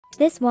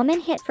This woman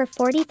hit for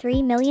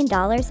 $43 million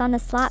on the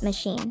slot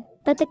machine,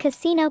 but the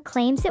casino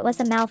claims it was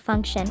a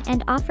malfunction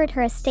and offered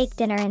her a steak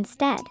dinner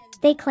instead.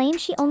 They claim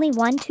she only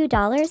won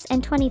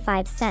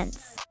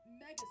 $2.25.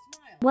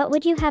 What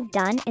would you have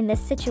done in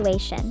this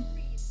situation?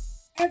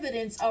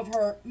 Evidence of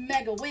her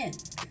mega win.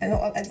 And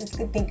all I just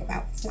could think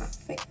about was my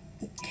faith.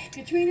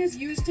 Katrina's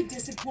used to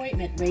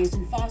disappointment, raised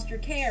in foster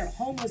care,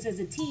 homeless as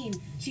a teen.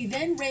 She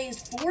then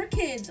raised 4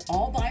 kids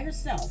all by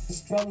herself. The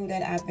struggle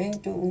that I've been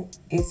through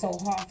is so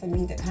hard for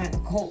me to kind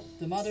of cope.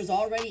 The mother's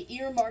already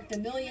earmarked the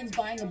millions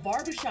buying a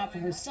barbershop for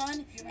her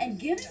son and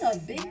giving a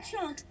big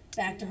chunk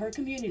back to her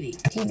community.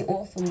 He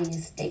offered me a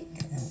steak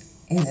dinner.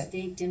 A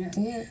steak dinner?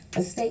 Yeah,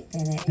 a steak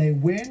dinner. They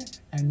win,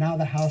 and now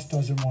the house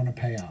doesn't want to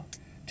pay out.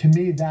 To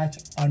me,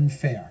 that's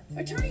unfair.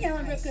 Attorney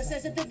Alan Ripka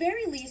says at the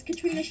very least,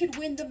 Katrina should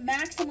win the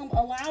maximum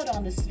allowed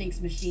on the Sphinx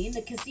machine.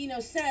 The casino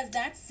says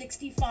that's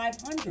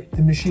 $6,500.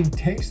 The machine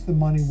takes the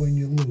money when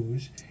you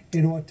lose.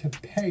 It ought to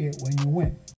pay it when you win.